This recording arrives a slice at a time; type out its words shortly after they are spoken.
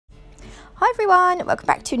Hi everyone, welcome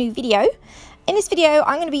back to a new video. In this video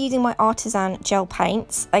I'm going to be using my Artisan gel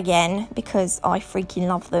paints again because I freaking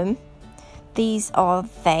love them. These are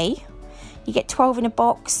they. You get 12 in a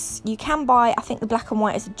box. You can buy, I think, the black and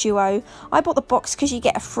white as a duo. I bought the box because you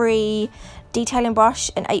get a free detailing brush,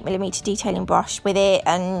 an 8mm detailing brush with it,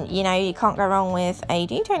 and you know, you can't go wrong with a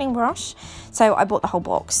detailing brush. So I bought the whole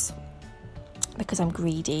box because I'm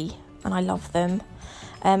greedy and I love them.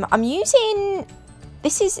 I'm using,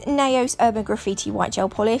 this is Nailchemy Urban Graffiti white gel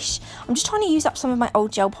polish. I'm just trying to use up some of my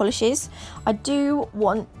old gel polishes. I do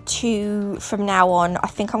want to, from now on, I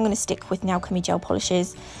think I'm going to stick with Nailchemy gel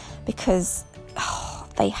polishes because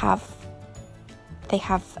they've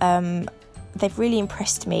really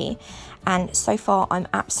impressed me, and so far I'm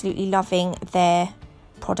absolutely loving their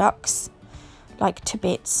products, like to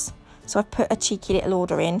bits. So I've put a cheeky little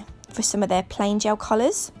order in for some of their plain gel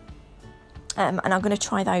colours. And I'm going to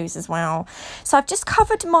try those as well. So I've just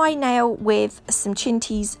covered my nail with some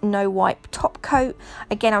Chinty's No Wipe top coat.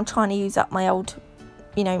 Again, I'm trying to use up my old,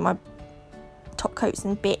 you know, my top coats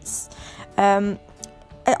and bits. I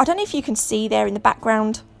don't know if you can see there in the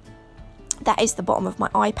background, that is the bottom of my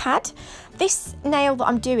iPad. This nail that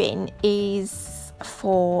I'm doing is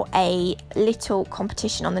for a little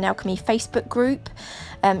competition on the Nailchemy Facebook group.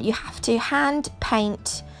 You have to hand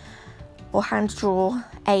paint or hand draw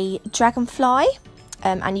a dragonfly,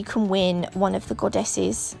 and you can win one of the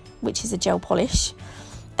goddesses, which is a gel polish.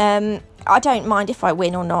 I don't mind if I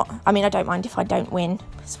win or not. I mean, I don't mind if I don't win,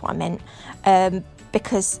 that's what I meant,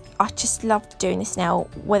 because I just love doing this now.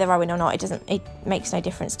 Whether I win or not, it makes no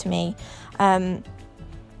difference to me.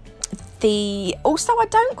 Also, I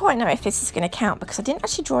don't quite know if this is going to count because I didn't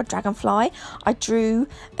actually draw a dragonfly. I drew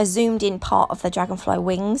a zoomed in part of the dragonfly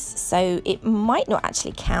wings, so it might not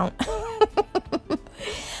actually count.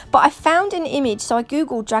 But I found an image, so I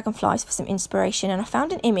googled dragonflies for some inspiration, and I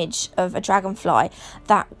found an image of a dragonfly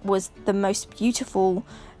that was the most beautiful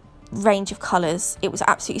range of colours. It was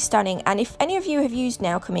absolutely stunning, and if any of you have used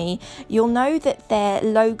Nailchemy, you'll know that their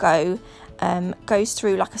logo goes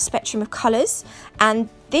through like a spectrum of colours, and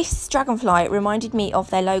this dragonfly reminded me of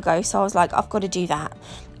their logo, so I was like, I've got to do that.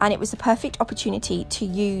 And it was the perfect opportunity to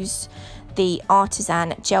use the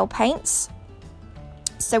Artisan gel paints.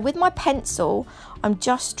 So with my pencil, I'm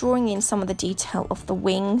just drawing in some of the detail of the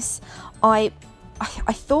wings. I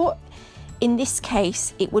thought in this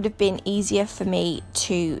case it would have been easier for me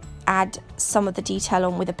to add some of the detail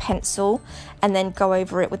on with a pencil and then go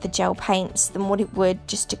over it with the gel paints than what it would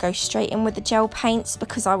just to go straight in with the gel paints,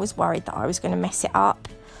 because I was worried that I was going to mess it up.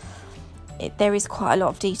 There is quite a lot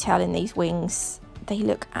of detail in these wings. They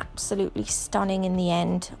look absolutely stunning in the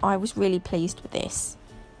end. I was really pleased with this.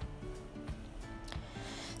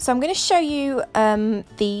 So I'm going to show you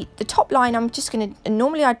the top line. I'm just going to,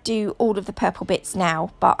 normally I do all of the purple bits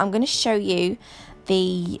now, but I'm going to show you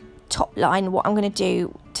the top line, what I'm going to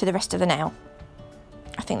do to the rest of the nail.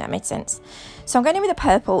 I think that made sense. So I'm going in with the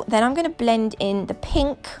purple, then I'm going to blend in the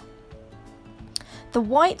pink. The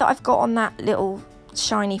white that I've got on that little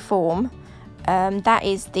shiny form,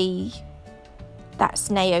 that's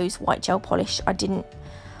Nailchemy's white gel polish.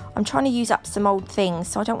 I'm trying to use up some old things,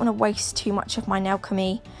 so I don't want to waste too much of my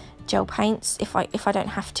Nailchemy gel paints if I don't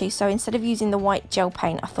have to. So instead of using the white gel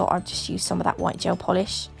paint, I thought I'd just use some of that white gel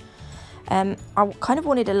polish. I kind of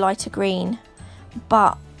wanted a lighter green,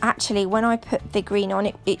 but actually when I put the green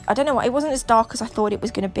on, I don't know what, it wasn't as dark as I thought it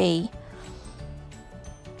was going to be.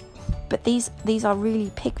 But these are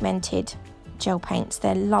really pigmented gel paints.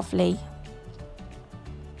 They're lovely.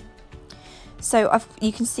 So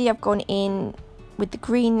you can see I've gone in with the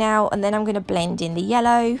green now, and then I'm going to blend in the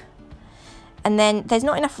yellow, and then there's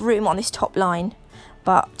not enough room on this top line,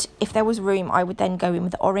 but if there was room I would then go in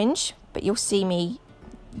with the orange, but you'll see me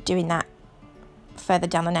doing that further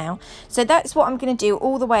down the nail. So that's what I'm going to do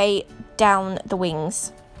all the way down the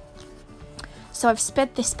wings. So I've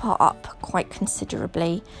sped this part up quite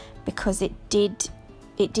considerably because it did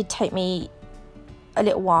take me a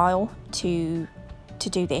little while to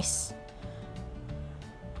do this.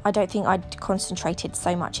 I don't think I'd concentrated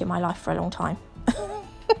so much in my life for a long time.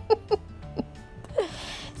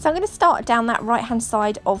 So I'm going to start down that right hand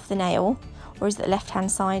side of the nail, or is it the left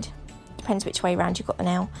hand side? Depends which way around you've got the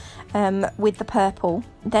nail, with the purple.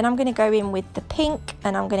 Then I'm going to go in with the pink,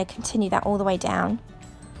 and I'm going to continue that all the way down.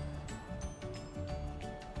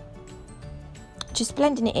 Just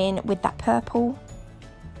blending it in with that purple.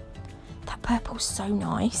 That purple's so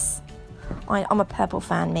nice. I'm a purple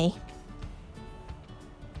fan, me.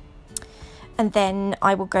 And then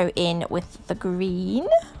I will go in with the green.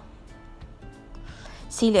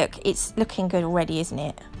 See, look, it's looking good already, isn't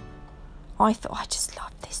it? I just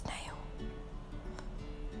love this nail.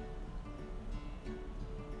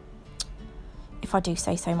 if I do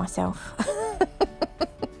say so myself.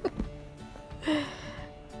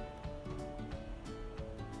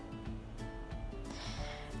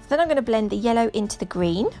 Then I'm going to blend the yellow into the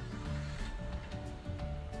green.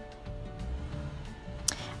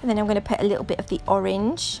 And then I'm going to put a little bit of the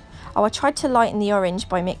orange. Oh, I tried to lighten the orange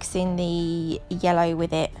by mixing the yellow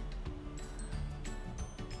with it.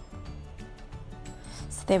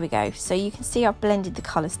 So there we go. So you can see I've blended the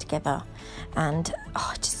colours together. And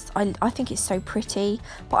oh, I think it's so pretty.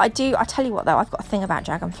 But I tell you what though, I've got a thing about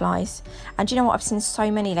dragonflies. And do you know what? I've seen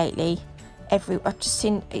so many lately.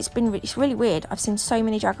 It's really weird. I've seen so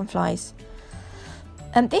many dragonflies.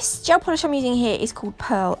 This gel polish I'm using here is called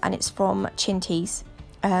Pearl, and it's from Chinties.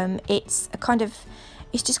 It's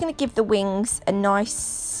just going to give the wings a nice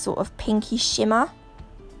sort of pinky shimmer.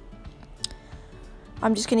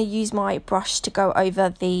 I'm just going to use my brush to go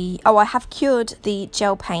over the... Oh, I have cured the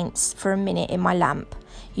gel paints for a minute in my lamp.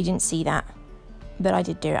 You didn't see that, but I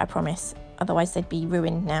did do it, I promise. Otherwise they'd be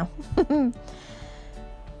ruined now.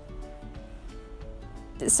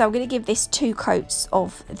 So I'm going to give this 2 coats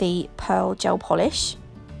of the Pearl gel polish.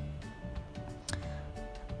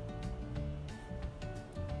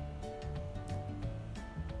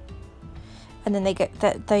 And then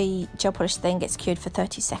the gel polish then gets cured for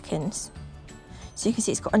 30 seconds. So you can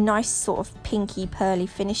see it's got a nice sort of pinky pearly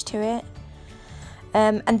finish to it.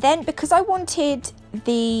 And then because I wanted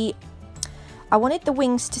the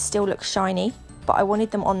wings to still look shiny, but I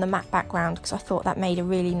wanted them on the matte background because I thought that made a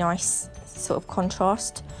really nice sort of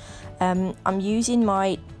contrast. I'm using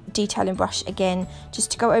my detailing brush again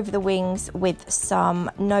just to go over the wings with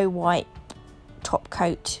some No Wipe top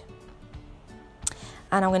coat.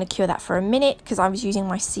 And I'm going to cure that for a minute because I was using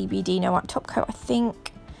my CBD No Wipe top coat, I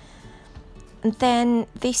think. And then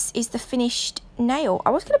this is the finished nail. I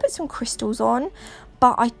was going to put some crystals on,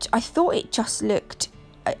 but I thought it just looked...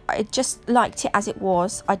 I just liked it as it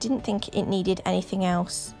was. I didn't think it needed anything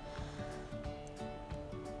else.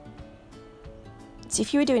 So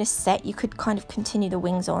if you were doing a set, you could kind of continue the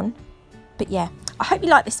wings on. But yeah, I hope you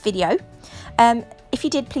liked this video. If you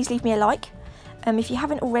did, please leave me a like. If you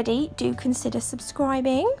haven't already, do consider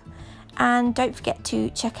subscribing. And don't forget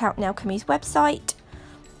to check out Nailchemy's website.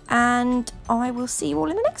 And I will see you all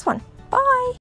in the next one. Bye!